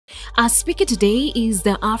Our speaker today is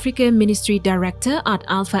the Africa Ministry Director at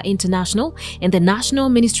Alpha International and the National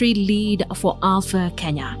Ministry Lead for Alpha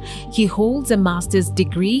Kenya. He holds a master's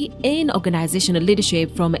degree in organizational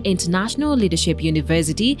leadership from International Leadership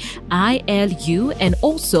University, ILU, and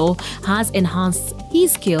also has enhanced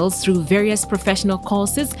his skills through various professional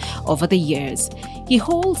courses over the years. He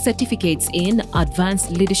holds certificates in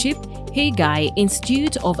Advanced Leadership, Haggai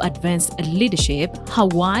Institute of Advanced Leadership,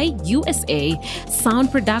 Hawaii, USA,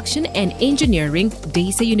 Sound Production and Engineering,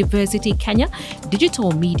 Desa University, Kenya,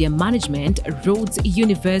 Digital Media Management, Rhodes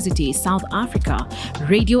University, South Africa,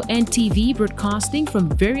 Radio and TV broadcasting from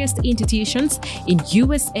various institutions in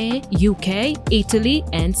USA, UK, Italy,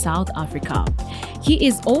 and South Africa. He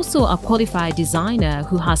is also a qualified designer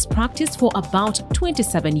who has practiced for about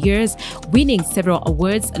 27 years, winning several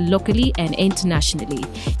awards locally and internationally.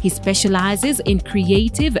 He specializes in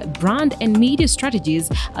creative brand and media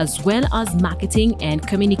strategies as well as marketing and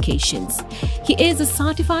communications. He is a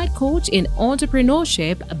certified coach in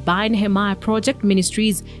entrepreneurship by Nehemiah Project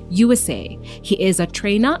Ministries USA. He is a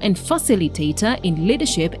trainer and facilitator in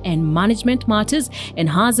leadership and management matters and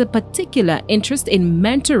has a particular interest in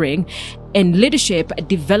mentoring and leadership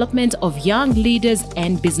development of young leaders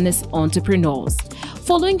and business entrepreneurs.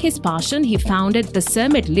 Following his passion, he founded the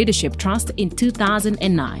Summit Leadership Trust in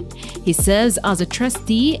 2009. He serves as a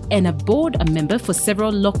trustee and a board member for several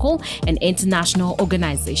local and international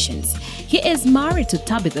organizations. He is married to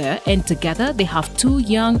Tabitha, and together they have 2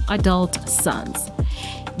 young adult sons.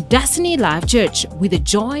 Destiny Life Church, with the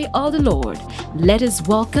joy of the Lord, let us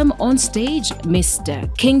welcome on stage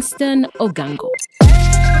Mr. Kingston Ogango.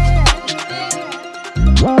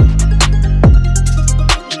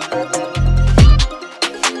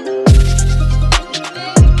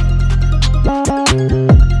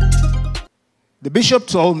 The bishop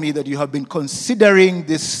told me that you have been considering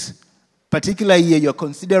this particular year, you're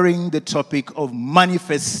considering the topic of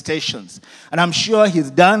manifestations. And I'm sure he's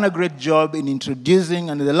done a great job in introducing,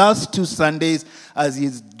 and in the last 2 Sundays, as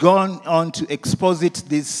he's gone on to exposit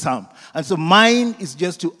this psalm. And so mine is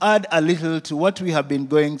just to add a little to what we have been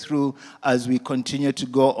going through as we continue to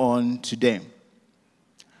go on today.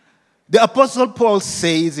 The Apostle Paul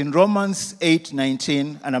says in Romans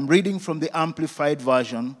 8:19, and I'm reading from the Amplified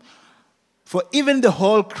Version, "For even the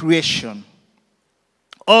whole creation,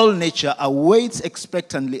 all nature awaits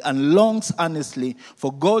expectantly and longs earnestly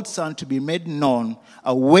for God's Son to be made known,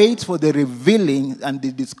 awaits for the revealing and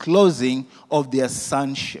the disclosing of their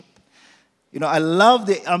sonship." You know, I love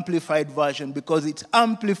the Amplified Version because it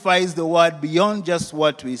amplifies the word beyond just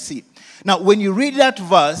what we see. Now, when you read that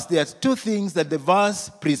verse, there's 2 things that the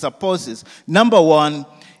verse presupposes. Number 1,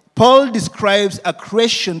 Paul describes a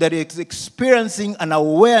creation that is experiencing an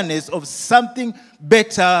awareness of something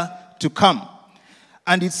better to come.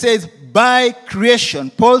 And it says, by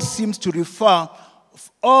creation, Paul seems to refer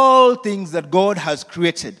all things that God has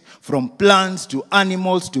created, from plants to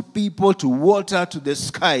animals to people to water to the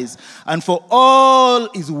skies. And for all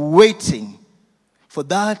is waiting for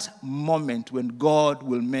that moment when God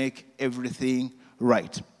will make everything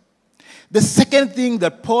right. The second thing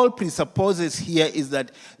that Paul presupposes here is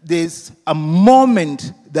that there's a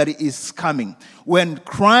moment that is coming when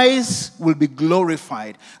Christ will be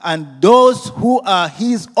glorified and those who are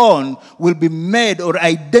his own will be made or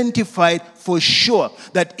identified for sure.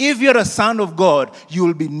 That if you're a son of God, you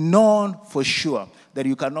will be known for sure, that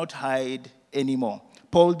you cannot hide anymore.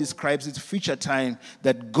 Paul describes its future time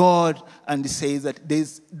that God, and he says that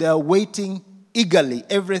they are waiting eagerly.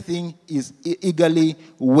 Everything is eagerly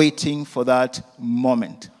waiting for that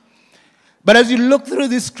moment. But as you look through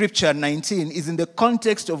this scripture, 19 is in the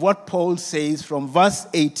context of what Paul says from verse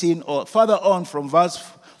 18 or further on from verse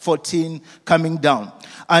 14 coming down.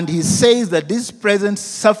 And he says that these present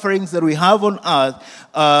sufferings that we have on earth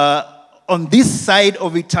on this side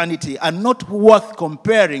of eternity are not worth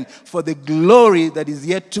comparing for the glory that is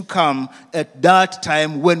yet to come at that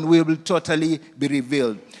time when we will totally be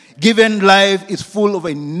revealed. Given life is full of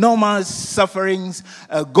enormous sufferings,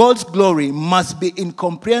 God's glory must be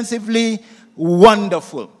incomprehensibly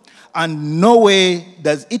wonderful. And no way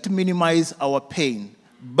does it minimize our pain.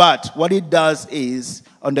 But what it does is,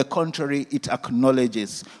 on the contrary, it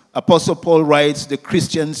acknowledges. Apostle Paul writes the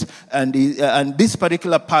Christians, and this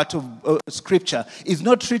particular part of Scripture is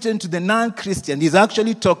not written to the non-Christian. He's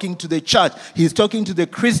actually talking to the church. He's talking to the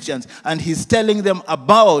Christians, and he's telling them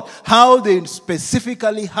about how they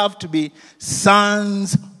specifically have to be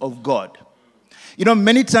sons of God. You know,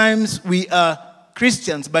 many times we are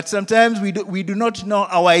Christians, but sometimes we do not know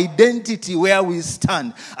our identity, where we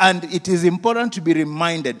stand. And it is important to be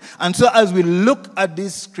reminded. And so as we look at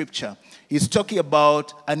this scripture, He's talking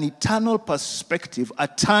about an eternal perspective, a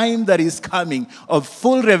time that is coming of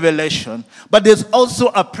full revelation, but there's also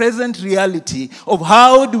a present reality of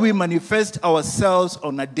how do we manifest ourselves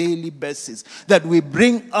on a daily basis, that we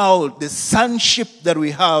bring out the sonship that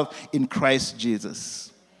we have in Christ Jesus.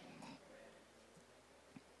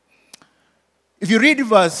 If you read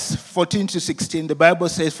verse 14 to 16, the Bible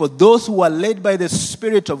says, "For those who are led by the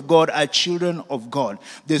Spirit of God are children of God."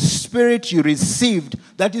 The Spirit you received,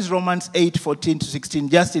 that is Romans 8, 14 to 16,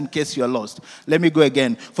 just in case you are lost. Let me go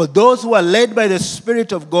again. "For those who are led by the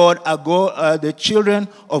Spirit of God are the children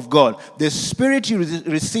of God." The Spirit you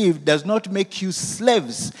received does not make you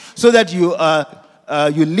slaves so that you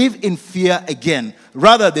live in fear again.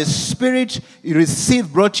 Rather, the Spirit you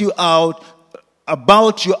received brought you out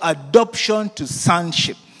about your adoption to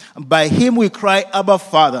sonship. By him we cry, "Abba,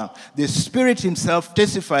 Father." The Spirit himself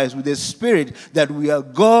testifies with the Spirit that we are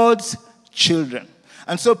God's children.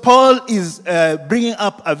 And so Paul is bringing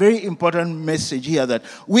up a very important message here, that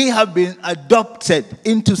we have been adopted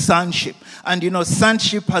into sonship. And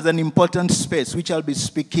sonship has an important space, which I'll be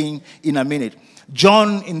speaking in a minute.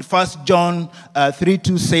 John, in 1 John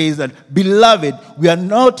 3:2 says that, "Beloved, we are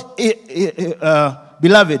not,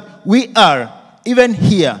 beloved, we are even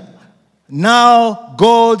here, now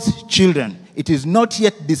God's children. It is not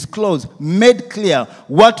yet disclosed, made clear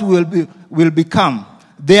what will become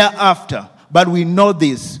thereafter. But we know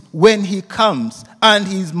this, when he comes and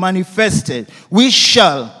he is manifested, we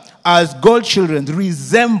shall, as God's children,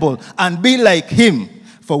 resemble and be like him,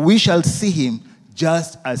 for we shall see him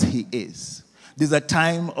just as he is." There's a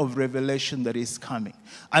time of revelation that is coming,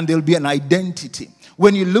 and there'll be an identity.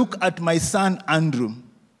 When you look at my son Andrew,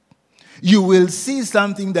 you will see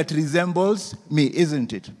something that resembles me,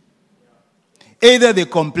 isn't it? Either the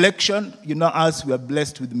complexion, us, we are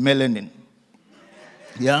blessed with melanin.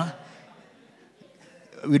 Yeah?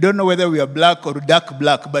 We don't know whether we are black or dark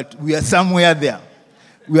black, but we are somewhere there.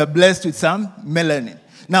 We are blessed with some melanin.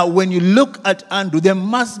 Now, when you look at Andrew, there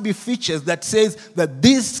must be features that says that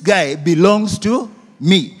this guy belongs to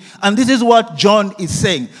me. And this is what John is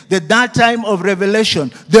saying, that time of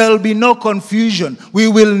revelation, there will be no confusion. We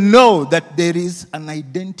will know that there is an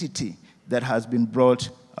identity that has been brought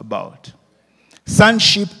about.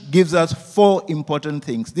 Sonship gives us 4 important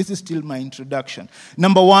things. This is still my introduction.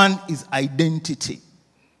 Number 1 is identity.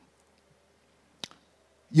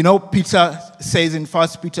 Peter says in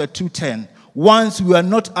 1 Peter 2:10, "Once we were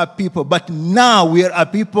not a people, but now we are a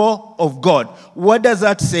people of God." What does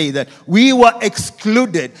that say? That we were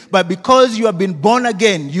excluded, but because you have been born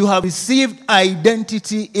again, you have received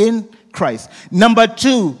identity in Christ. Number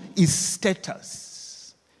 2 is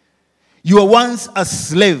status. You were once a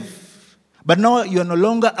slave, but now you are no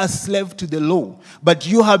longer a slave to the law, but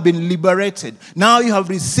you have been liberated. Now you have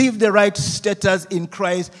received the right status in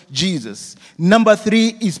Christ Jesus. Number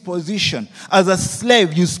 3 is position. As a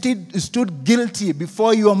slave, you stood guilty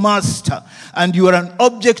before your master, and you are an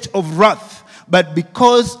object of wrath. But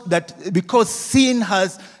because sin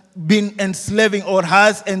has been enslaving or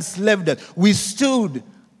has enslaved us, we stood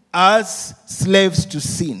as slaves to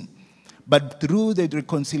sin. But through the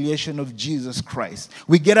reconciliation of Jesus Christ,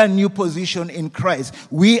 we get a new position in Christ.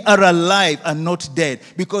 We are alive and not dead,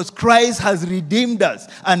 because Christ has redeemed us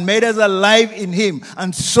and made us alive in him.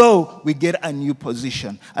 And so we get a new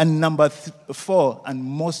position. And number 4, and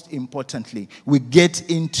most importantly, we get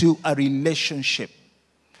into a relationship.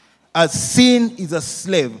 As sin is a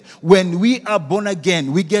slave, when we are born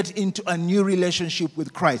again, we get into a new relationship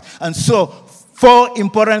with Christ. And so 4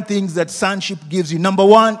 important things that sonship gives you. Number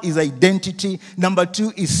 1 is identity. Number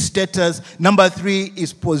 2 is status. Number 3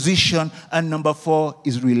 is position. And number 4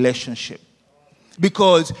 is relationship.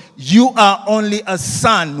 Because you are only a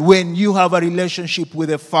son when you have a relationship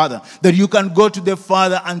with a father. That you can go to the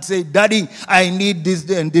father and say, "Daddy, I need this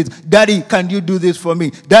and this. Daddy, can you do this for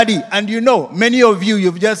me? Daddy," and many of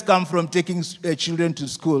you've just come from taking children to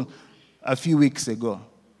school a few weeks ago.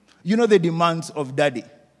 You know the demands of daddy.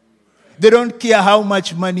 They don't care how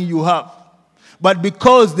much money you have. But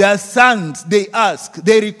because they are sons, they ask,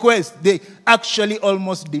 they request, they actually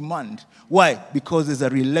almost demand. Why? Because there's a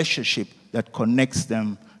relationship that connects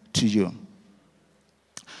them to you.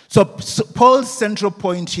 So Paul's central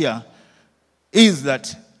point here is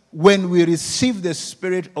that when we receive the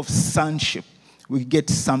spirit of sonship, we get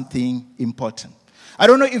something important. I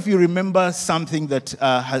don't know if you remember something that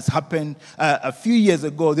has happened a few years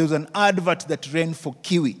ago. There was an advert that ran for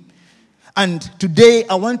Kiwi. And today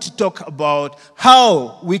I want to talk about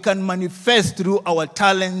how we can manifest through our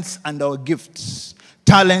talents and our gifts.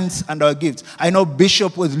 Talents and our gifts. I know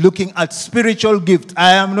Bishop was looking at spiritual gifts.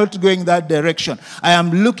 I am not going that direction. I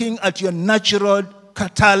am looking at your natural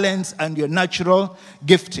talents and your natural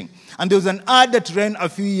gifting. And there was an ad that ran a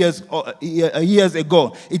few years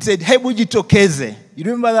ago. It said, hebu jitokeze. You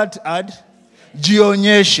remember that ad?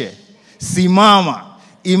 Jionyeshe, simama,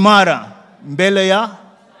 imara, mbele ya.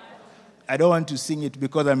 I don't want to sing it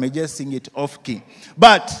because I may just sing it off key.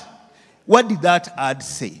 But what did that ad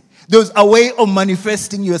say? There was a way of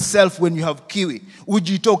manifesting yourself when you have kiwi.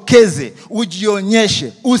 Ujitokeze,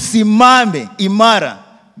 ujionyeshe, usimame, imara,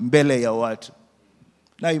 mbele ya watu.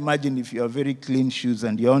 Now imagine if you have very clean shoes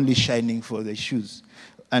and you're only shining for the shoes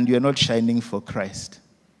and you're not shining for Christ.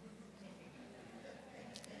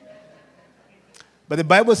 But the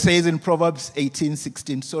Bible says in Proverbs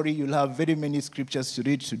 18:16, sorry, you'll have very many scriptures to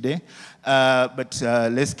read today, but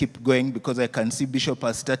let's keep going because I can see Bishop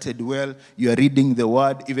has started well. You are reading the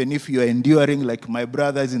word. Even if you are enduring like my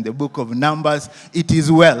brothers in the book of Numbers, it is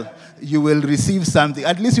well. You will receive something.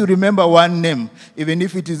 At least you remember one name. Even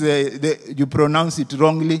if it is you pronounce it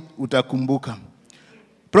wrongly, utakumbuka.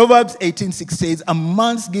 Proverbs 18:6 says, a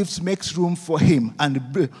man's gifts makes room for him and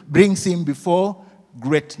brings him before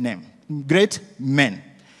great men.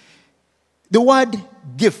 The word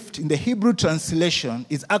gift in the Hebrew translation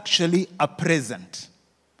is actually a present.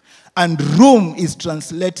 And room is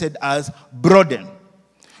translated as broaden.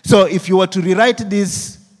 So if you were to rewrite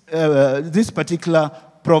this particular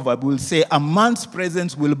proverb, we'll say a man's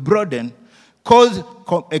presence will broaden, cause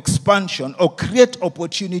expansion, or create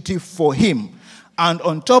opportunity for him. And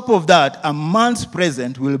on top of that, a man's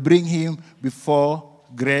presence will bring him before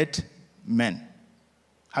great men.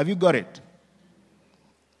 Have you got it?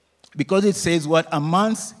 Because it says what? A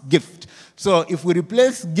man's gift. So if we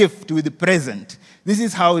replace gift with the present, this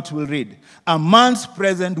is how it will read. A man's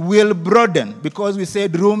present will broaden, because we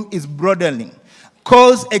said room is broadening,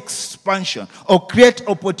 cause expansion, or create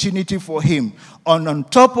opportunity for him. And on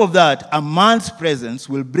top of that, a man's presence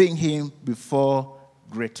will bring him before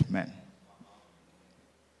great men.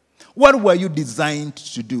 What were you designed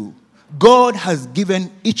to do? God has given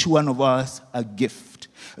each one of us a gift.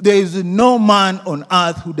 There is no man on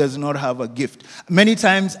earth who does not have a gift. Many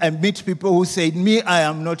times I meet people who say, me, I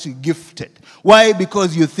am not gifted. Why?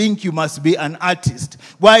 Because you think you must be an artist.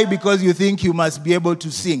 Why? Because you think you must be able to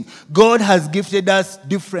sing. God has gifted us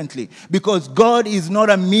differently, because God is not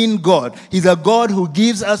a mean God. He's a God who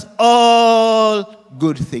gives us all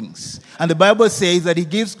good things. And the Bible says that he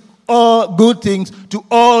gives all good things to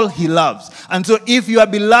all he loves. And so if you are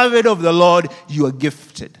beloved of the Lord, you are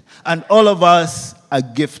gifted. And all of us are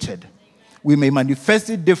gifted. We may manifest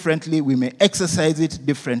it differently, we may exercise it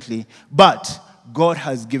differently, but God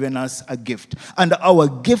has given us a gift. And our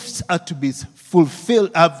gifts are to be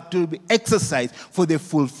fulfilled, have to be exercised for the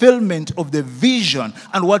fulfillment of the vision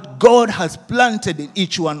and what God has planted in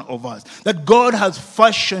each one of us. That God has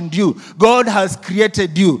fashioned you, God has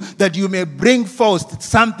created you, that you may bring forth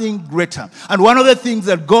something greater. And one of the things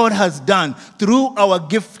that God has done through our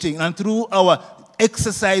gifting and through our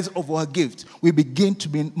exercise of our gifts, we begin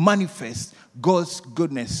to manifest God's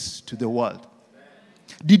goodness to the world.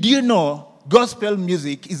 Did you know gospel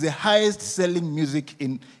music is the highest selling music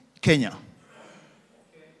in Kenya?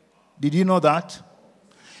 Did you know that?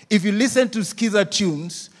 If you listen to Skiza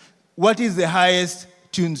tunes, what is the highest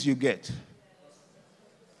tunes you get?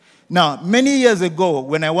 Now, many years ago,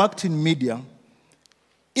 when I worked in media,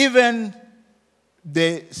 even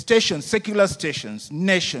the stations, secular stations,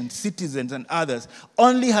 Nation, Citizens, and others,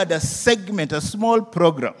 only had a segment, a small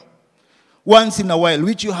program, once in a while,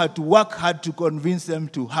 which you had to work hard to convince them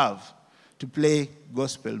to have, to play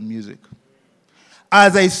gospel music.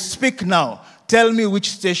 As I speak now, tell me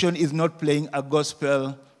which station is not playing a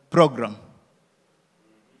gospel program.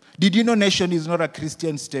 Did you know Nation is not a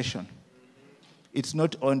Christian station? It's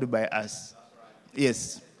not owned by us.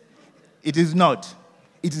 Yes, it is not.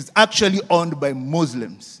 It is actually owned by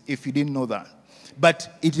Muslims, if you didn't know that.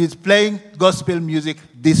 But it is playing gospel music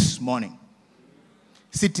this morning.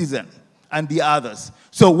 Citizen and the others.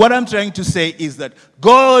 So what I'm trying to say is that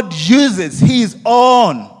God uses his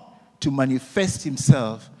own to manifest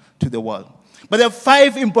himself to the world. But there are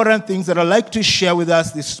 5 important things that I'd like to share with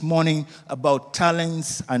us this morning about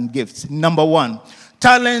talents and gifts. Number 1,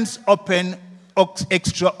 talents open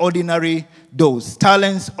extraordinary doors.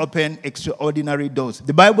 Talents open extraordinary doors.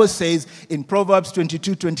 The Bible says in Proverbs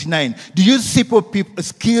 22:29, do you see people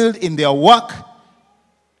skilled in their work?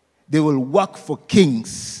 They will work for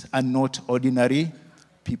kings and not ordinary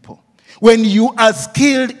people. When you are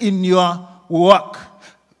skilled in your work,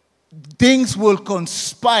 things will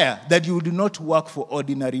conspire that you do not work for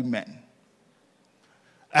ordinary men.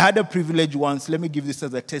 I had a privilege once, let me give this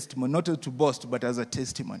as a testimony, not to boast, but as a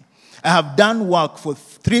testimony. I have done work for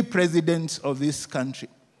 3 presidents of this country.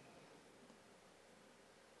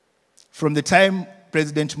 from the time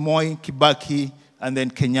President Moi, Kibaki, and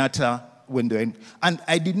then Kenyatta when they went. And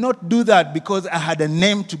I did not do that because I had a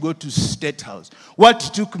name to go to State House. What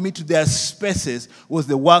took me to their spaces was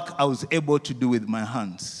the work I was able to do with my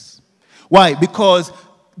hands. Why? Because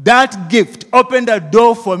that gift opened a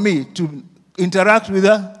door for me to interact with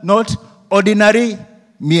not ordinary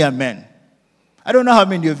mere men. I don't know how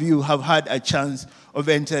many of you have had a chance of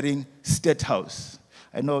entering State House.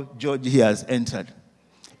 I know George here has entered.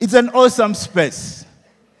 It's an awesome space.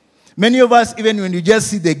 Many of us, even when you just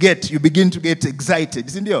see the gate, you begin to get excited.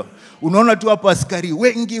 Isn't it? Unaona tu hapo askari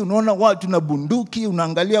wengi, unaona watu na bunduki,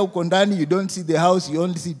 unaangalia huko ndani, you don't see the house, you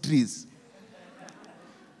only see trees.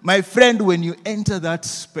 My friend, when you enter that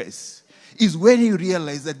space, is when you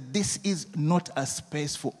realize that this is not a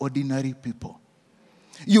space for ordinary people.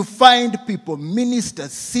 You find people,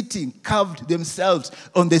 ministers, sitting, carved themselves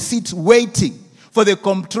on the seats, waiting for the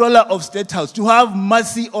comptroller of State House to have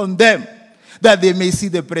mercy on them, that they may see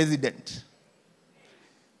the president.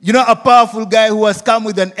 You know, a powerful guy who has come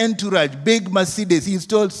with an entourage, big Mercedes, he's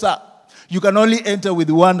told, sir, you can only enter with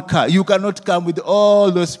one car. You cannot come with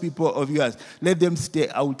all those people of yours. Let them stay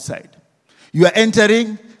outside. You are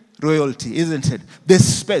entering royalty, isn't it?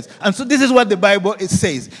 This space. And so this is what the Bible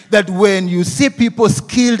says, that when you see people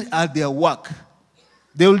skilled at their work,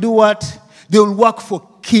 they will do what? They will work for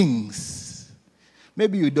kings.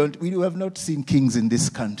 Maybe you don't. We have not seen kings in this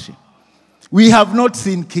country. We have not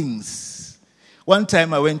seen kings. One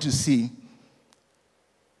time I went to see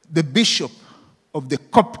the bishop of the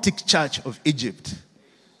Coptic Church of Egypt.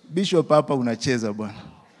 Bishop Papa unacheza bwana.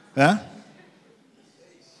 Huh?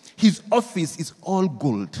 His office is all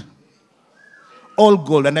gold. All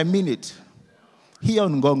gold, and I mean it. Here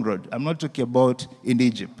on Ngong Road. I'm not talking about in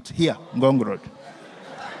Egypt. Here, Ngong Road.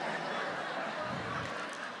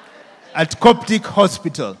 At Coptic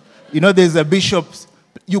Hospital. You know, there's a bishop.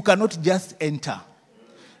 You cannot just enter.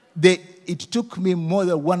 It took me more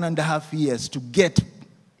than 1.5 years to get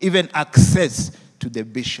even access to the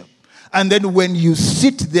bishop. And then when you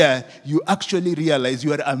sit there, you actually realize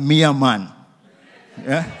you are a mere man.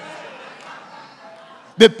 Yeah?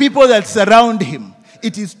 The people that surround him,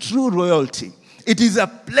 it is true royalty. It is a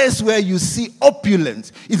place where you see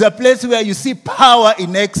opulence. It's a place where you see power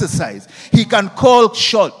in exercise. He can call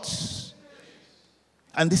shots.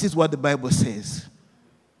 And this is what the Bible says.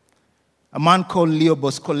 A man called Leo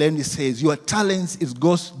Boscoleni says, your talents is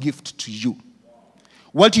God's gift to you.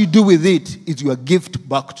 What you do with it is your gift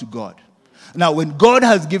back to God. Now, when God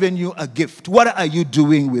has given you a gift, what are you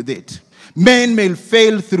doing with it? Men may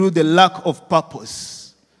fail through the lack of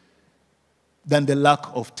purpose than the lack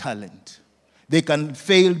of talent. They can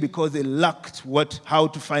fail because they lacked how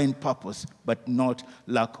to find purpose, but not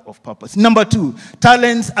lack of purpose. Number 2,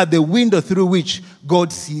 talents are the window through which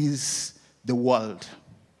God sees the world.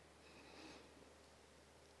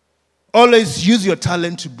 Always use your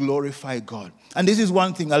talent to glorify God. And this is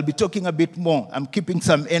one thing, I'll be talking a bit more. I'm keeping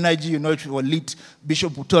some energy, you know, for lead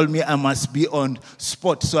bishop who told me I must be on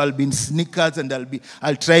spot. So I'll be in sneakers and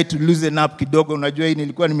I'll try to loosen up kidogo. Unajua hii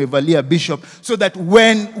nilikuwa nimevalia bishop. So that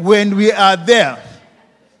when we are there,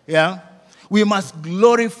 yeah, we must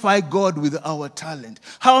glorify God with our talent.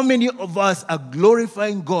 How many of us are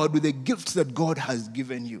glorifying God with the gifts that God has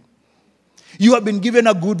given you? You have been given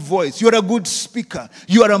a good voice. You're a good speaker.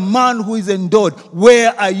 You are a man who is endowed.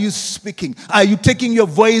 Where are you speaking? Are you taking your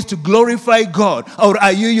voice to glorify God? Or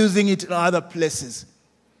are you using it in other places?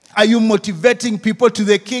 Are you motivating people to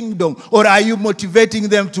the kingdom? Or are you motivating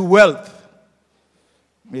them to wealth?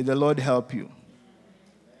 May the Lord help you.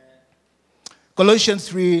 Colossians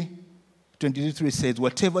 3:23 says,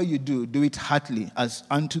 whatever you do, do it heartily as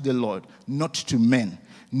unto the Lord, not to men,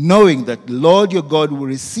 knowing that the Lord your God will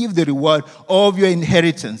receive the reward of your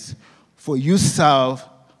inheritance, for you serve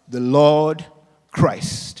the Lord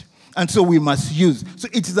Christ. And so we must use. So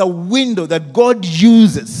it is a window that God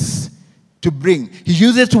uses to bring. He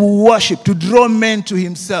uses to worship, to draw men to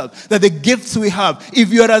himself. That the gifts we have,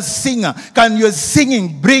 if you are a singer, can your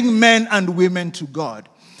singing bring men and women to God?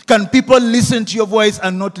 Can people listen to your voice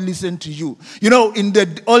and not listen to you? You know, in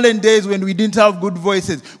the olden days when we didn't have good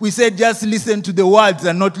voices, we said just listen to the words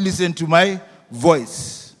and not listen to my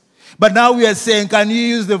voice. But now we are saying, can you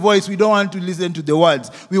use the voice? We don't want to listen to the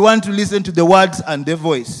words. We want to listen to the words and the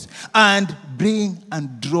voice. And bring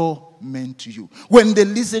and draw meant to you? When they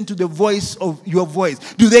listen to the voice of your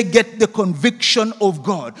voice, do they get the conviction of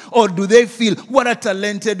God? Or do they feel, what a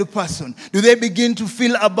talented person? Do they begin to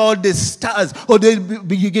feel about the stars? Or do they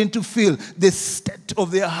begin to feel the state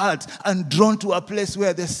of their hearts and drawn to a place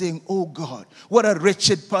where they're saying, oh God, what a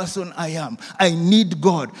wretched person I am. I need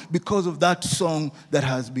God because of that song that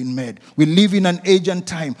has been made. We live in an age and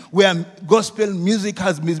time where gospel music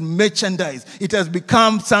has been merchandised. It has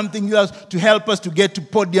become something else to help us to get to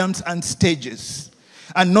podiums and stages.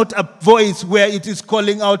 And not a voice where it is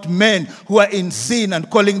calling out men who are in sin and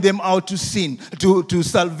calling them out to sin, to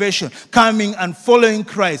salvation, coming and following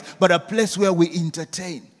Christ, but a place where we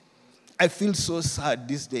entertain. I feel so sad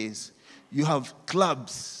these days. You have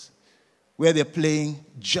clubs where they're playing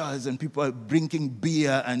jazz and people are drinking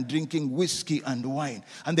beer and drinking whiskey and wine.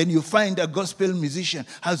 And then you find a gospel musician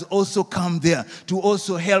has also come there to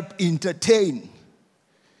also help entertain.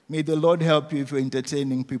 May the Lord help you if you're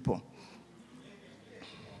entertaining people.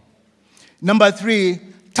 Number 3,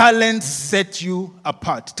 talents set you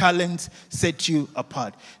apart. Talents set you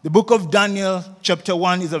apart. The book of Daniel, chapter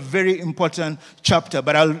 1, is a very important chapter,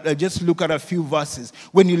 but I'll just look at a few verses.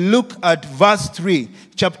 When you look at verse 3,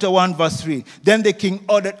 chapter 1, verse 3, then the king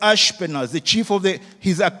ordered Ashpenaz, the chief of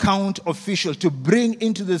his account official, to bring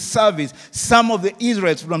into the service some of the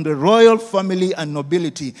Israelites from the royal family and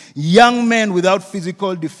nobility, young men without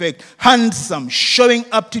physical defect, handsome, showing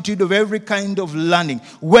aptitude of every kind of learning,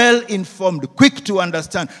 well-informed, quick to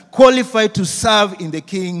understand, qualified to serve in the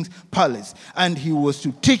king's palace. And he was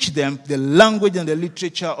to teach them the language and the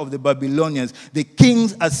literature of the Babylonians. The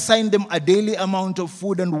kings assigned them a daily amount of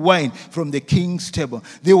food and wine from the king's table.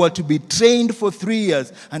 They were to be trained for 3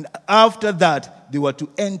 years, and after that, they were to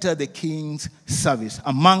enter the king's service.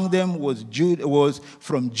 Among them was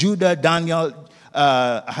from Judah, Daniel,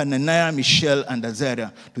 Hananiah, Mishael, and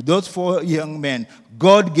Azariah. To those 4 young men,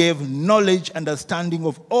 God gave knowledge, understanding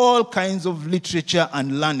of all kinds of literature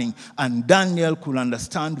and learning, and Daniel could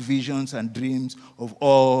understand visions and dreams of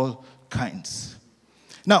all kinds.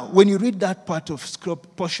 Now, when you read that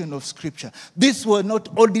portion of Scripture, these were not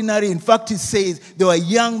ordinary. In fact, it says they were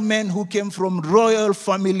young men who came from royal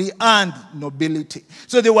family and nobility.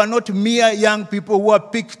 So they were not mere young people who were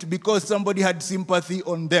picked because somebody had sympathy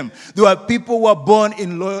on them. They were people who were born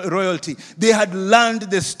in royalty. They had learned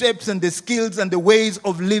the steps and the skills and the ways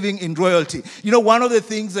of living in royalty. You know, one of the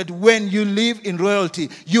things that when you live in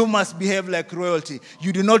royalty, you must behave like royalty.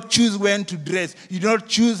 You do not choose when to dress. You do not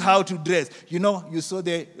choose how to dress. You know, you saw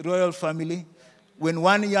the royal family, when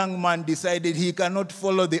one young man decided he cannot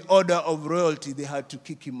follow the order of royalty, they had to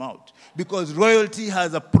kick him out. Because royalty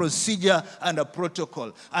has a procedure and a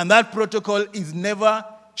protocol. And that protocol is never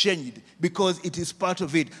changed because it is part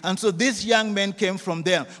of it. And so these young men came from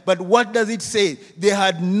there. But what does it say? They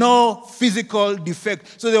had no physical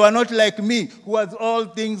defect. So they were not like me, who has all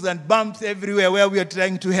things and bumps everywhere where we are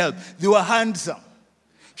trying to help. They were handsome,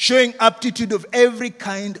 showing aptitude of every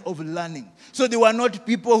kind of learning. So they were not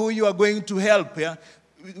people who you are going to help. Yeah?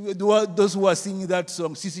 Those who are singing that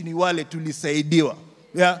song, Sisi ni wale tulisaidiwa.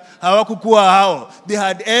 Yeah? Hawakukuwa hao. They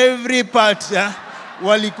had every part. Yeah?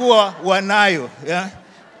 Walikuwa wanayo. Yeah?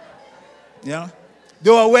 Yeah?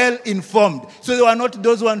 They were well informed. So they were not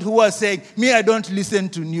those ones who were saying, me, I don't listen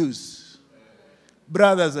to news.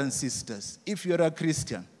 Brothers and sisters, if you're a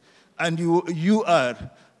Christian and you are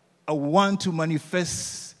a one to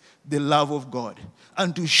manifest the love of God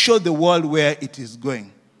and to show the world where it is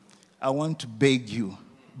going, I want to beg you,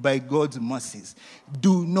 by God's mercies,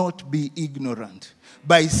 do not be ignorant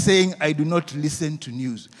by saying, I do not listen to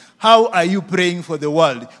news. How are you praying for the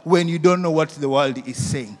world when you don't know what the world is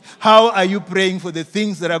saying? How are you praying for the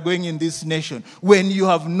things that are going in this nation when you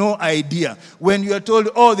have no idea? When you are told,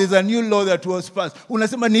 oh, there's a new law that was passed.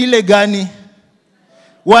 Unasema ni ile gani?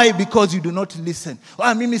 Why? Because you do not listen.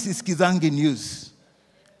 Mimi sisikizangi news.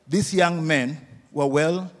 These young men were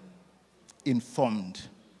well informed.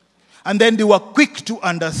 And then they were quick to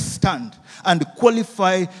understand and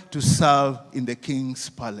qualified to serve in the king's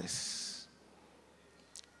palace.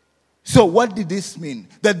 So what did this mean?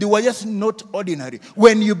 That they were just not ordinary.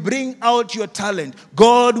 When you bring out your talent,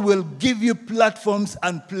 God will give you platforms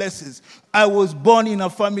and places. I was born in a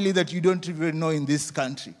family that you don't even know in this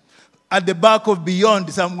country, at the back of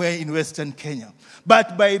beyond somewhere in Western Kenya.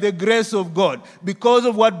 But by the grace of God, because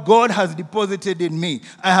of what God has deposited in me,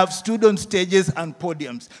 I have stood on stages and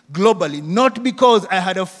podiums globally, not because I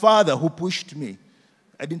had a father who pushed me.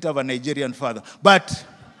 I didn't have a Nigerian father, but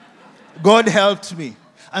God helped me.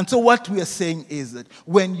 And so what we are saying is that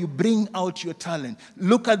when you bring out your talent,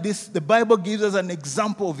 look at this. The Bible gives us an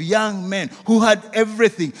example of young men who had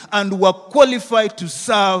everything and were qualified to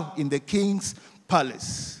serve in the king's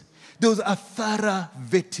palace. There was a thorough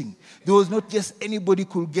vetting. There was not just anybody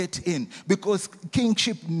could get in, because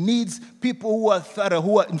kingship needs people who are thorough,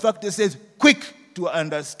 who are, in fact, it says, quick to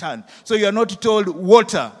understand. So you are not told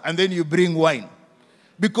water and then you bring wine,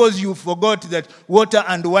 because you forgot that water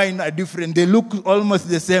and wine are different. They look almost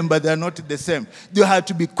the same, but they are not the same. You have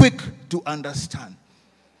to be quick to understand.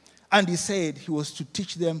 And he said he was to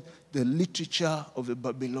teach them the literature of the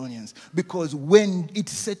Babylonians, because when it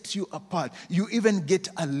sets you apart, you even get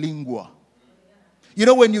a lingua. You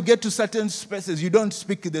know, when you get to certain spaces, you don't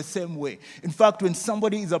speak the same way. In fact, when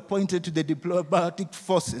somebody is appointed to the diplomatic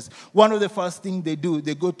forces, one of the first things they do,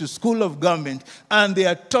 they go to school of government, and they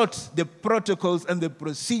are taught the protocols and the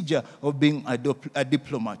procedure of being a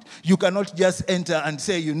diplomat. You cannot just enter and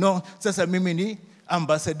say, you know, sasa mimi ni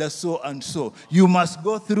ambassador so and so. You must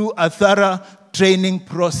go through a thorough training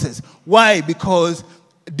process. Why? Because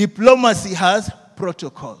diplomacy has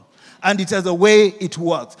protocol. And it has a way it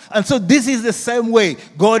works. And so this is the same way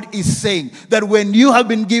God is saying that when you have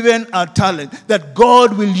been given a talent, that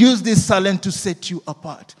God will use this talent to set you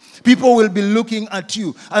apart. People will be looking at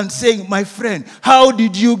you and saying, my friend, how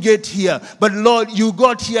did you get here? But Lord, you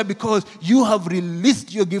got here because you have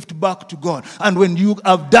released your gift back to God. And when you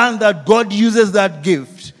have done that, God uses that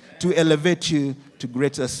gift to elevate you to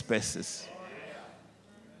greater spaces.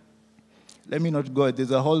 Let me not go.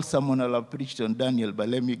 There's a whole sermon I'll have preached on Daniel, but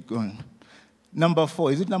let me go on. Number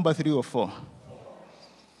 4. Is it number 3 or 4?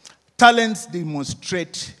 Talents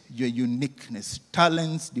demonstrate your uniqueness.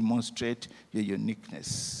 Talents demonstrate your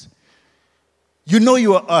uniqueness. You know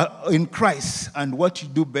you are in Christ and what you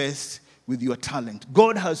do best with your talent.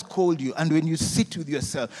 God has called you, and when you sit with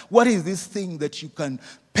yourself, what is this thing that you can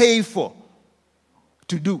pay for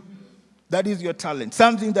to do? That is your talent,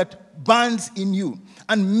 something that burns in you.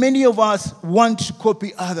 And many of us want to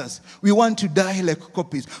copy others. We want to die like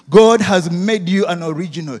copies. God has made you an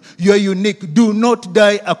original. You are unique. Do not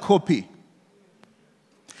die a copy.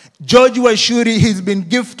 George Washuri has been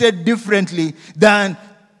gifted differently than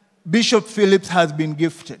Bishop Phillips has been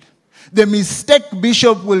gifted. The mistake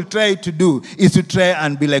Bishop will try to do is to try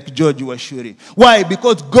and be like George Washuri. Why?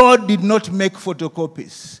 Because God did not make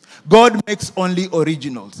photocopies. God makes only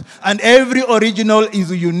originals. And every original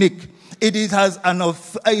is unique. It has an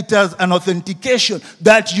authentication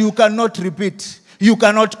that you cannot repeat. You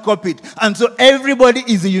cannot copy it. And so everybody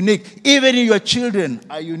is unique. Even your children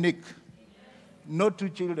are unique. No two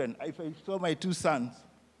children. If I saw my 2 sons,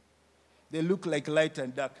 they look like light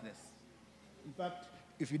and darkness. In fact,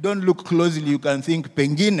 if you don't look closely, you can think,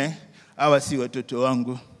 pengine, hawa si watoto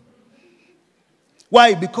wangu.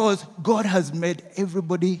 Why? Because God has made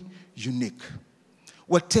everybody unique.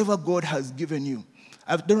 Whatever God has given you.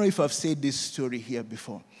 I don't know if I've said this story here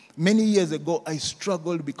before. Many years ago, I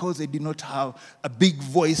struggled because I did not have a big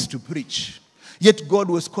voice to preach. Yet God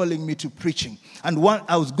was calling me to preaching. And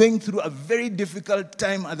I was going through a very difficult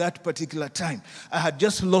time at that particular time. I had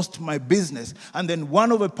just lost my business. And then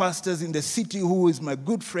one of the pastors in the city, who is my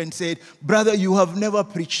good friend, said, brother, you have never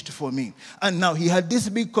preached for me. And now he had this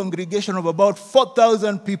big congregation of about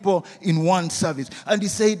 4,000 people in one service. And he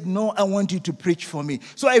said, no, I want you to preach for me.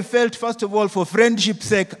 So I felt, first of all, for friendship's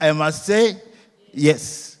sake, I must say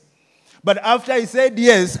yes. But after I said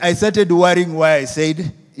yes, I started worrying why I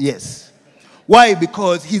said yes. Why?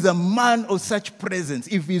 Because he's a man of such presence.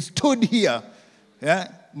 If he stood here,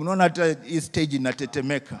 stage in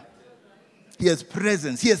Atetemeka, he has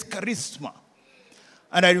presence, he has charisma.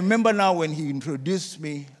 And I remember now when he introduced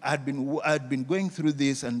me, I had been going through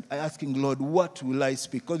this and asking, Lord, what will I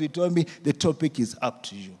speak? Because he told me the topic is up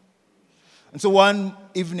to you. And so one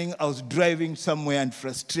evening I was driving somewhere and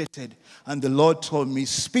frustrated, and the Lord told me,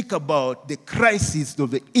 speak about the crisis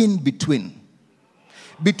of the in-between.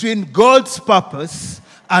 Between God's purpose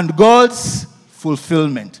and God's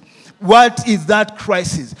fulfillment. What is that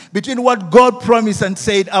crisis? Between what God promised and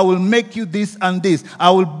said, I will make you this and this.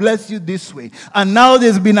 I will bless you this way. And now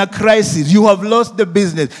there's been a crisis. You have lost the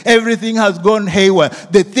business. Everything has gone haywire.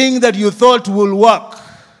 The thing that you thought will work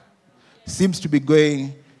seems to be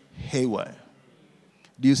going haywire.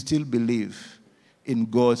 Do you still believe in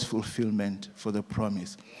God's fulfillment for the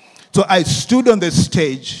promise? So I stood on the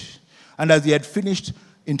stage, and as he had finished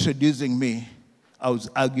introducing me, I was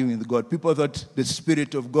arguing with God. People thought the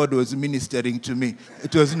Spirit of God was ministering to me.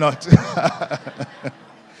 It was not.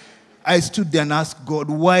 I stood there and asked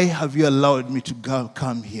God, why have you allowed me to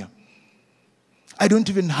come here? I don't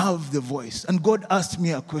even have the voice. And God asked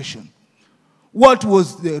me a question. What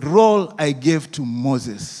was the role I gave to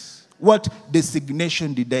Moses? What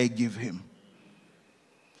designation did I give him?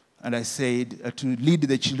 And I said, to lead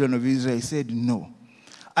the children of Israel, I said, no.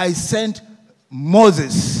 I sent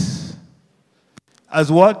Moses as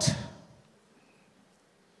what?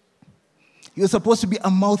 He was supposed to be a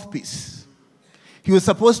mouthpiece. He was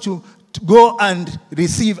supposed to go and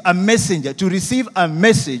receive a messenger, to receive a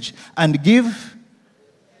message and give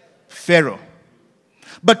Pharaoh.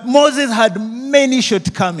 But Moses had many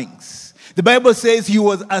shortcomings. The Bible says he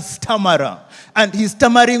was a stammerer, and his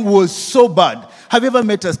stammering was so bad. Have you ever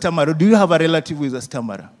met a stammerer? Do you have a relative who is a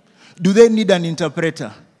stammerer? Do they need an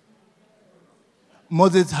interpreter?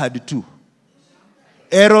 Moses had two,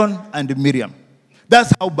 Aaron and Miriam.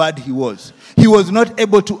 That's how bad he was. He was not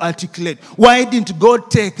able to articulate. Why didn't God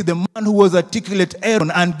take the man who was articulate,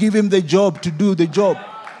 Aaron, and give him the job to do the job?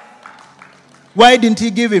 Why didn't he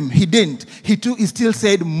give him? He didn't. He still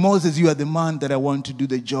said, Moses, you are the man that I want to do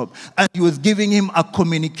the job. And he was giving him a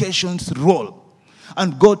communications role.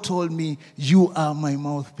 And God told me, you are my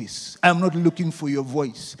mouthpiece. I'm not looking for your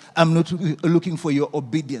voice. I'm not looking for your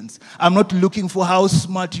obedience. I'm not looking for how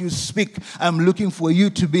smart you speak. I'm looking for you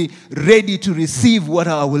to be ready to receive what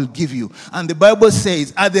I will give you. And the Bible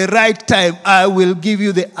says, at the right time, I will give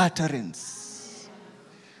you the utterance.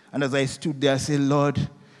 And as I stood there, I said, Lord,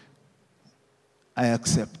 I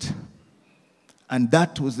accept. And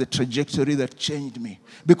that was the trajectory that changed me.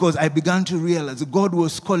 Because I began to realize God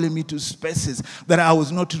was calling me to spaces that I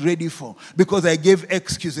was not ready for. Because I gave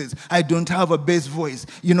excuses. I don't have a bass voice.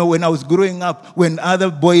 You know, when I was growing up, when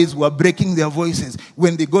other boys were breaking their voices,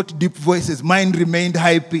 when they got deep voices, mine remained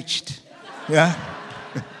high-pitched. Yeah?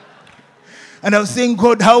 And I was saying,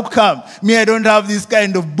 God, how come? Me, I don't have this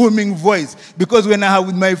kind of booming voice. Because when I have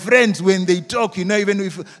with my friends, when they talk, you know, even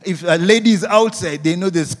if a lady is outside, they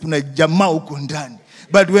know there's jama uko ndani.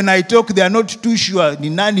 But when I talk, they are not too sure, ni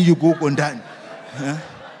nani yuko uko ndani. Yeah?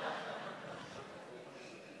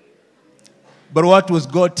 But what was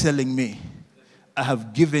God telling me? I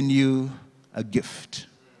have given you a gift.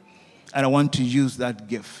 And I want to use that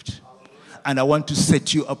gift. And I want to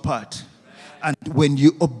set you apart. And when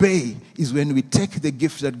you obey is when we take the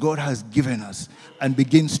gift that God has given us and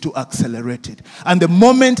begins to accelerate it. And the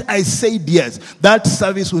moment I said yes, that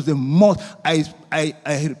service was the most.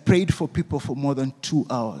 I prayed for people for more than 2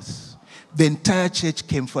 hours. The entire church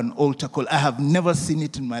came for an altar call. I have never seen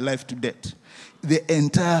it in my life to date. The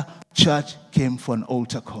entire church came for an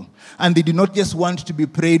altar call. And they did not just want to be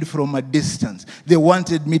prayed from a distance. They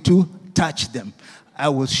wanted me to touch them. I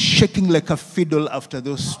was shaking like a fiddle after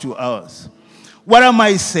those 2 hours. What am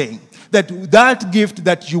I saying? That gift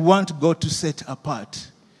that you want God to set apart,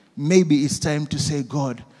 maybe it's time to say,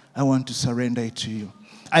 God, I want to surrender it to you.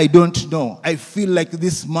 I don't know. I feel like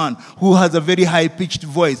this man who has a very high-pitched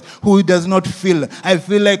voice, who does not feel. I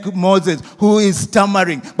feel like Moses who is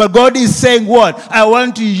stammering. But God is saying what? I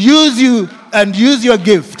want to use you and use your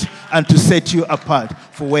gift and to set you apart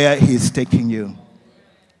for where he is taking you.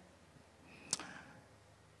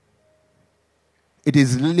 It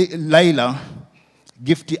is Laila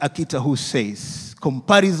Gifty Akita who says,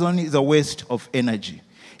 comparison is a waste of energy.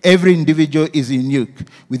 Every individual is unique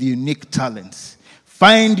with unique talents.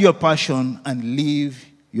 Find your passion and live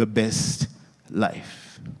your best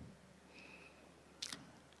life.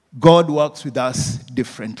 God works with us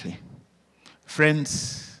differently.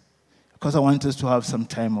 Friends, because I want us to have some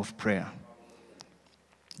time of prayer,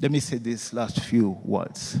 let me say these last few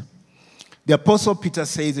words. The Apostle Peter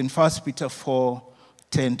says in 1 Peter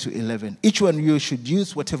 4:10-11, each one of you should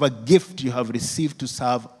use whatever gift you have received to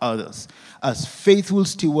serve others as faithful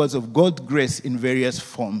stewards of God's grace in various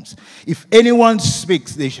forms. If anyone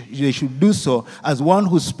speaks, they should do so as one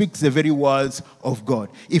who speaks the very words of God.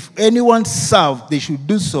 If anyone serves, they should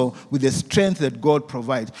do so with the strength that God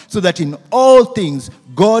provides, so that in all things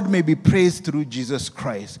God may be praised through Jesus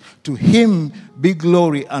Christ. To him be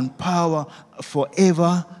glory and power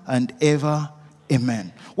forever and ever.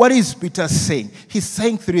 Amen. What is Peter saying? He's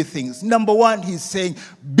saying three things. Number one, he's saying,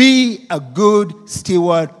 be a good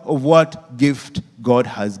steward of what gift God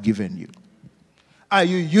has given you. Are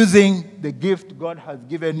you using the gift God has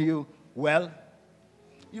given you well?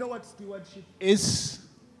 You know what stewardship is?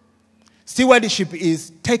 Stewardship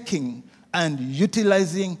is taking and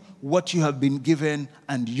utilizing what you have been given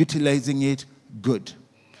and utilizing it good.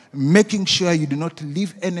 Making sure you do not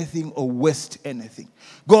leave anything or waste anything.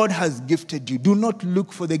 God has gifted you. Do not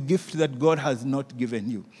look for the gift that God has not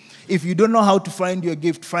given you. If you don't know how to find your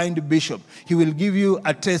gift, find a bishop. He will give you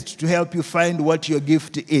a test to help you find what your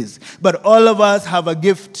gift is. But all of us have a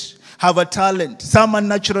gift, have a talent. Some are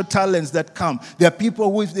natural talents that come. There are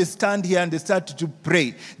people who, if they stand here and they start to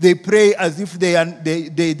pray, they pray as if they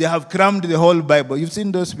have crammed the whole Bible. You've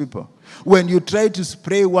seen those people. When you try to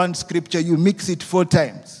pray one scripture, you mix it 4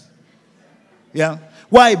 times. Yeah.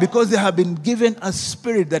 Why? Because they have been given a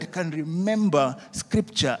spirit that can remember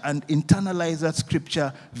scripture and internalize that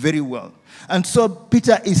scripture very well. And so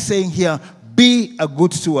Peter is saying here, Be a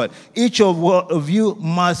good steward. Each of you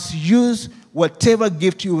must use whatever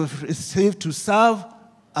gift you have received to serve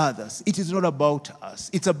others. It is not about us.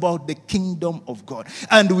 It's about the kingdom of God.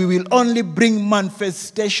 And we will only bring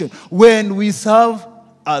manifestation when we serve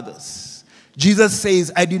others. Jesus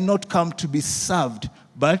says, I did not come to be served,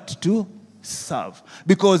 but to serve.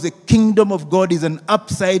 Because the kingdom of God is an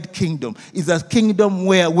upside kingdom. It's a kingdom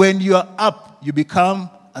where when you are up, you become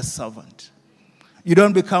a servant. You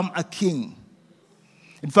don't become a king.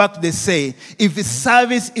 In fact, they say, if the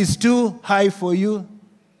service is too high for you,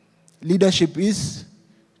 leadership is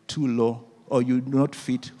too low, or you're not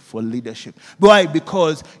fit for leadership. Why?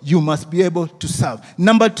 Because you must be able to serve.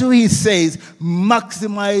 Number 2, he says,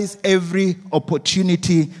 maximize every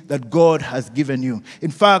opportunity that God has given you.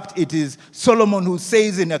 In fact, it is Solomon who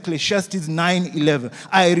says in Ecclesiastes 9:11,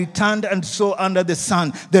 I returned and saw under the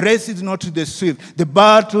sun, the race is not to the swift, the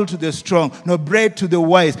battle to the strong, nor bread to the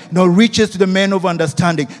wise, nor riches to the men of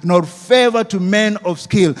understanding, nor favor to men of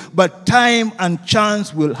skill, but time and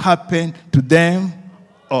chance will happen to them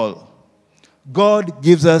all. God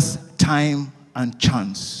gives us time and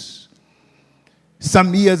chance.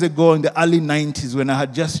 Some years ago in the early 90s when I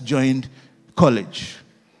had just joined college,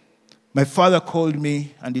 my father called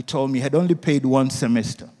me and he told me he had only paid 1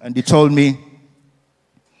 semester. And he told me,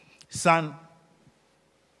 son,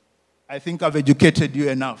 I think I've educated you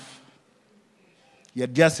enough. He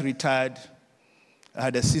had just retired. I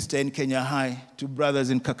had a sister in Kenya High, 2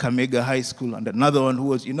 brothers in Kakamega High School, and another one who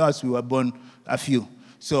was, as we were born a few.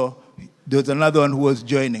 So there was another one who was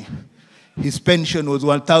joining. His pension was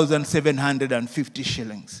 1,750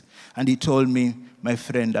 shillings. And he told me, my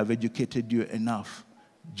friend, I've educated you enough.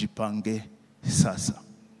 Jipange sasa.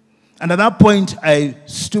 And at that point, I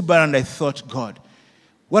stood by and I thought, God,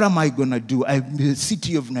 what am I going to do? I'm in the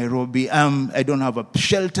city of Nairobi. I don't have a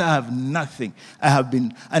shelter. I have nothing.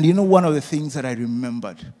 And one of the things that I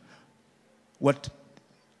remembered, what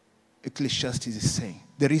Ecclesiastes is saying,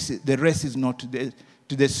 the rest is not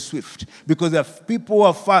to the swift. Because there are people who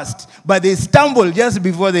are fast, but they stumble just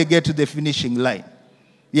before they get to the finishing line.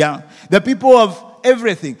 Yeah. The people of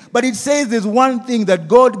everything. But it says there's one thing that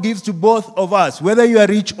God gives to both of us, whether you are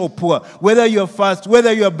rich or poor, whether you are fast,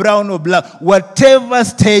 whether you are brown or black, whatever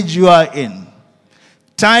stage you are in.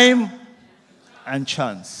 Time and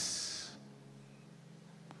chance.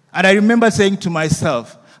 And I remember saying to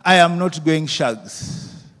myself, I am not going shags.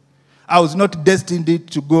 I was not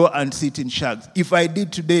destined to go and sit in shags. If I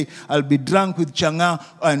did today, I'll be drunk with changa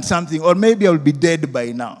and something, or maybe I'll be dead by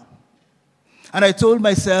now. And I told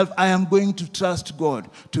myself, I am going to trust God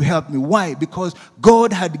to help me. Why? Because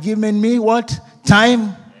God had given me what?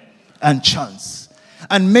 Time and chance.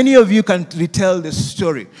 And many of you can retell the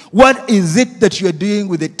story. What is it that you're doing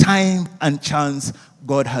with the time and chance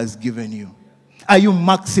God has given you? Are you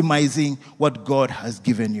maximizing what God has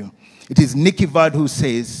given you? It is Nicky Vard who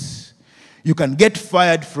says, you can get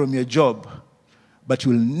fired from your job, but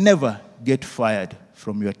you'll never get fired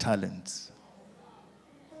from your talents.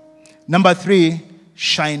 Number 3,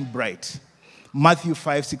 shine bright. Matthew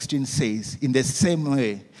 5:16 says, in the same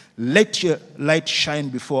way, let your light shine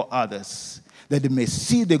before others, that they may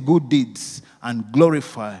see the good deeds and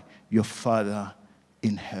glorify your Father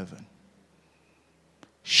in heaven.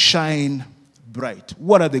 Shine bright.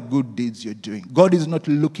 What are the good deeds you're doing? God is not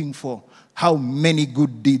looking for how many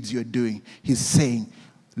good deeds you're doing. He's saying,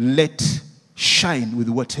 shine with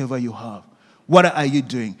whatever you have. What are you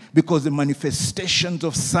doing? Because the manifestations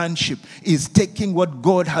of sonship is taking what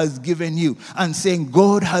God has given you and saying,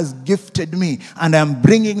 God has gifted me and I'm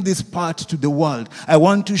bringing this part to the world. I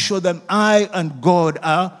want to show them I and God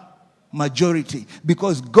are majority.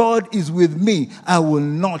 Because God is with me, I will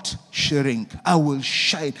not shrink. I will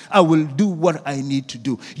shine. I will do what I need to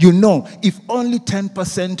do. If only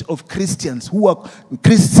 10% of Christians who are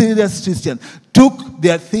serious Christians took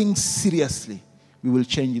their things seriously, we will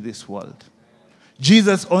change this world.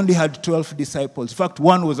 Jesus only had 12 disciples. In fact,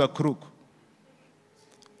 one was a crook.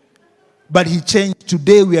 But he changed.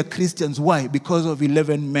 Today we are Christians. Why? Because of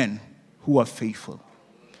 11 men who are faithful.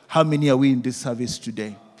 How many are we in this service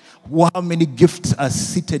today? How many gifts are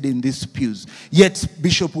seated in these pews? Yet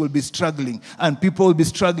bishop will be struggling and people will be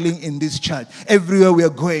struggling in this church. Everywhere we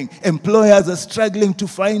are going, employers are struggling to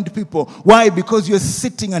find people. Why? Because you're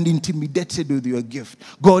sitting and intimidated with your gift.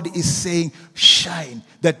 God is saying, shine,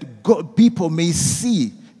 that people may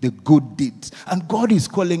see the good deeds. And God is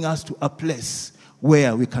calling us to a place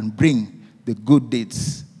where we can bring the good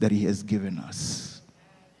deeds that he has given us.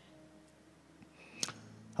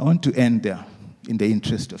 I want to end there, in the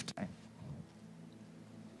interest of time.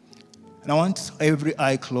 And I want every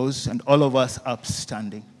eye closed and all of us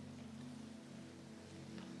upstanding.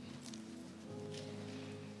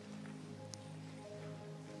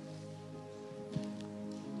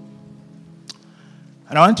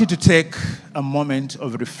 And I want you to take a moment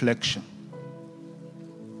of reflection.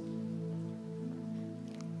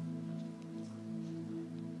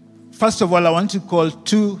 First of all, I want to call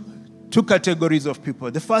two categories of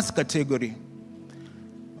people. The first category,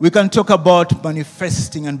 we can talk about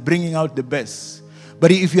manifesting and bringing out the best.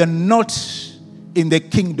 But if you're not in the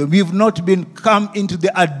kingdom, you've not come into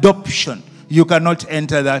the adoption, you cannot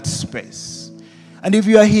enter that space. And if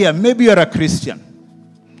you are here, maybe you're a Christian,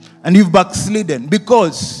 and you've backslidden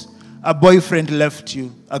because a boyfriend left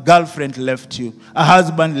you, a girlfriend left you, a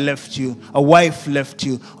husband left you, a wife left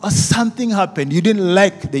you, or something happened. You didn't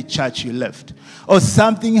like the church you left, or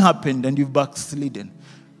something happened and you've backslidden.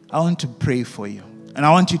 I want to pray for you, and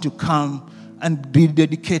I want you to come and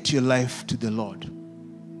rededicate your life to the Lord.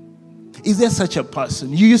 Is there such a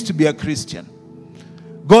person? You used to be a Christian.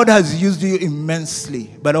 God has used you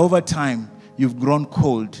immensely, but over time, you've grown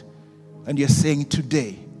cold, and you're saying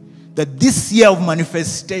today, that this year of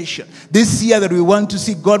manifestation, this year that we want to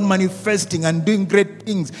see God manifesting and doing great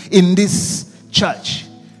things in this church,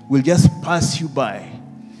 will just pass you by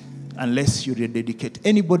unless you rededicate.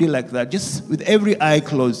 Anybody like that, just with every eye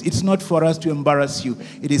closed. It's not for us to embarrass you.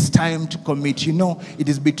 It is time to commit. You know, it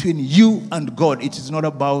is between you and God. It is not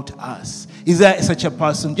about us. Is there such a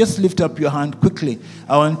person? Just lift up your hand quickly.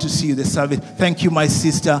 I want to see the service. Thank you, my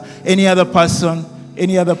sister. Any other person?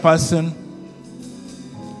 Any other person?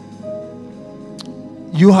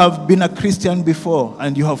 You have been a Christian before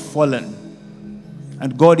and you have fallen.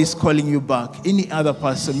 And God is calling you back. Any other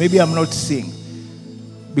person? Maybe I'm not seeing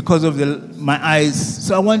because of my eyes.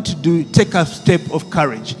 So I want to take a step of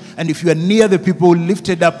courage. And if you are near the people who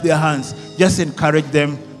lifted up their hands, just encourage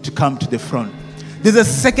them to come to the front. There's a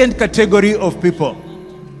second category of people.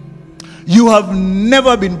 You have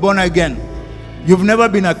never been born again. You've never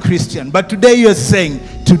been a Christian. But today you're saying,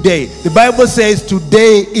 today. The Bible says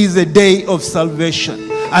today is a day of salvation.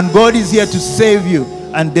 And God is here to save you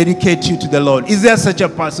and dedicate you to the Lord. Is there such a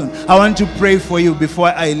person? I want to pray for you before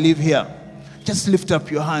I leave here. Just lift up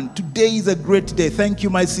your hand. Today is a great day. Thank you,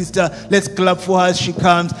 my sister. Let's clap for her as she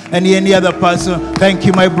comes. And any other person. Thank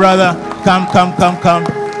you, my brother. Come.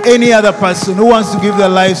 Any other person who wants to give their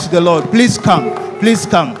lives to the Lord, please come. Please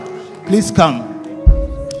come. Please come.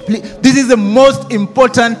 This is the most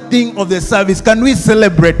important thing of the service. Can we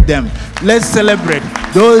celebrate them? Let's celebrate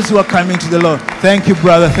those who are coming to the Lord. Thank you,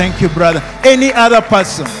 brother. Thank you, brother. Any other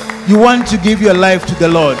person you want to give your life to the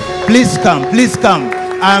Lord, please come. Please come.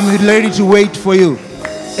 I'm ready to wait for you.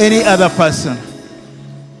 Any other person?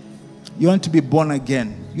 You want to be born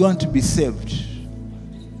again. You want to be saved.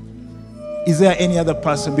 Is there any other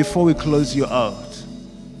person before we close you out?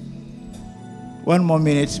 One more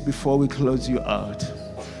minute before we close you out.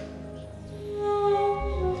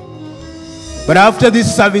 But after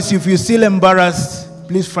this service, if you're still embarrassed,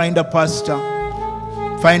 please find a pastor,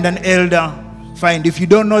 find an elder, if you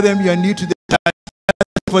don't know them, you're new to the church,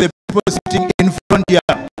 for the people sitting in front here,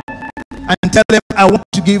 and tell them, I want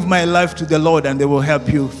to give my life to the Lord, and they will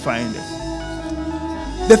help you find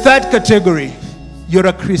it. The third category, you're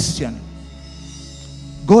a Christian.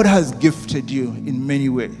 God has gifted you in many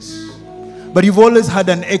ways, but you've always had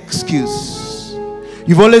an excuse.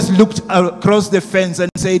 You've always looked across the fence and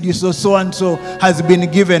said, so-and-so has been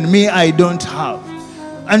given, me I don't have.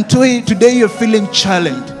 And today you're feeling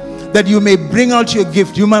challenged that you may bring out your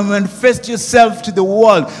gift. You may manifest yourself to the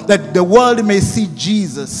world, that the world may see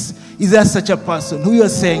Jesus. Is there such a person who you're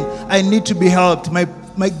saying, I need to be helped. My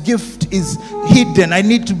gift is hidden. I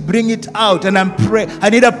need to bring it out, and I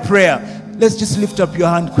need a prayer. Let's just lift up your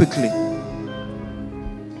hand quickly.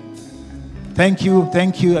 Thank you.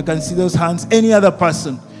 I can see those hands. Any other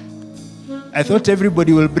person? I thought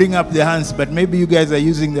everybody will bring up their hands, but maybe you guys are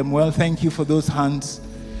using them well. Thank you for those hands.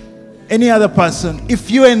 Any other person?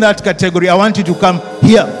 If you're in that category, I want you to come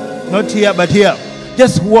here. Not here, but here.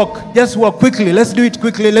 Just walk quickly. Let's do it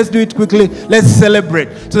quickly. Let's celebrate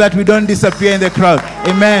so that we don't disappear in the crowd.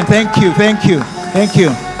 Amen. Thank you.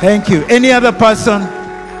 Any other person?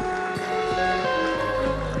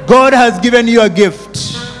 God has given you a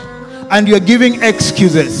gift, and you're giving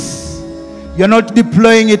excuses. You're not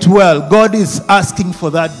deploying it well. God is asking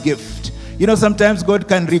for that gift. You know, sometimes God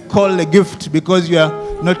can recall a gift because you are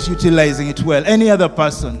not utilizing it well. Any other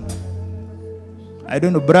person? I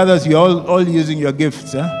don't know, brothers, you're all using your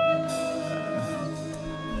gifts. Huh?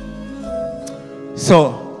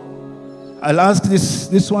 So, I'll ask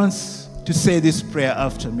this ones to say this prayer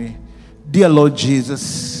after me. Dear Lord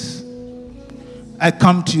Jesus, I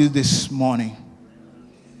come to you this morning.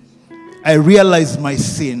 I realize my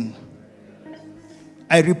sin.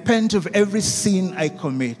 I repent of every sin I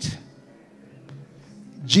commit.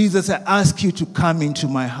 Jesus, I ask you to come into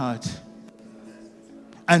my heart.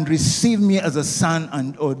 and receive me as a son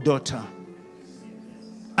and or daughter,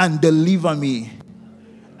 and deliver me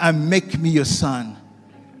and make me your son.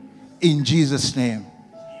 In Jesus' name,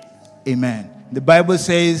 amen. The Bible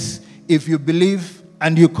says, if you believe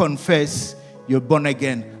and you confess, you're born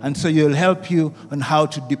again. And so you'll help you on how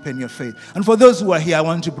to deepen your faith. And for those who are here, I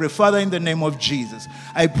want to pray. Father, in the name of Jesus,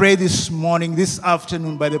 I pray this morning, this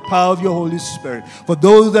afternoon, by the power of your Holy Spirit, for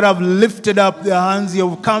those that have lifted up their hands, you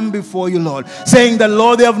have come before you, Lord, saying that,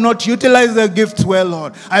 Lord, they have not utilized their gifts well,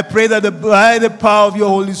 Lord. I pray that by the power of your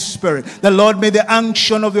Holy Spirit, the Lord, may the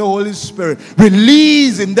unction of your Holy Spirit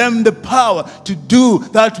release in them the power to do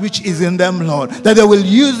that which is in them, Lord. That they will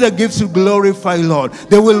use their gifts to glorify, Lord.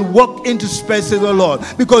 They will walk into spaces, oh Lord,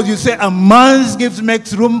 because you say a man's gift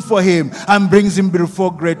makes room for him and brings him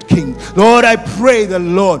before great kings. Lord, I pray the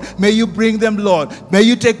Lord, may you bring them, Lord. May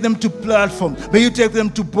you take them to platform. May you take them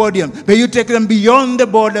to podium. May you take them beyond the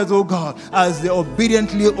borders, oh God, as they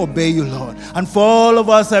obediently obey you, Lord. And for all of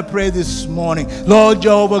us, I pray this morning, Lord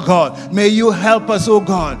Jehovah God, may you help us, oh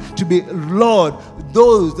God, to be, Lord,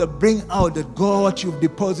 those that bring out that God, what you've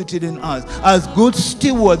deposited in us, as good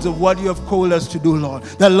stewards of what you have called us to do, Lord.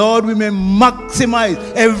 That, Lord, we may maximize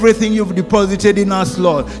everything you've deposited in us,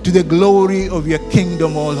 Lord, to the glory of your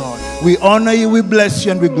kingdom, oh Lord. We honor you, we bless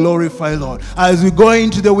you, and we glorify, Lord. As we go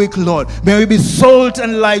into the week, Lord, may we be salt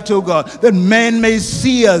and light, oh God, that men may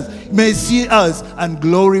see us and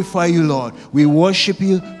glorify you, Lord. We worship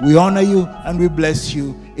you, we honor you, and we bless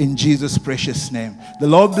you in Jesus' precious name. The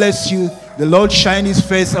Lord bless you. The Lord shine his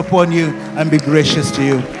face upon you and be gracious to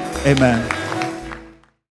you. Amen.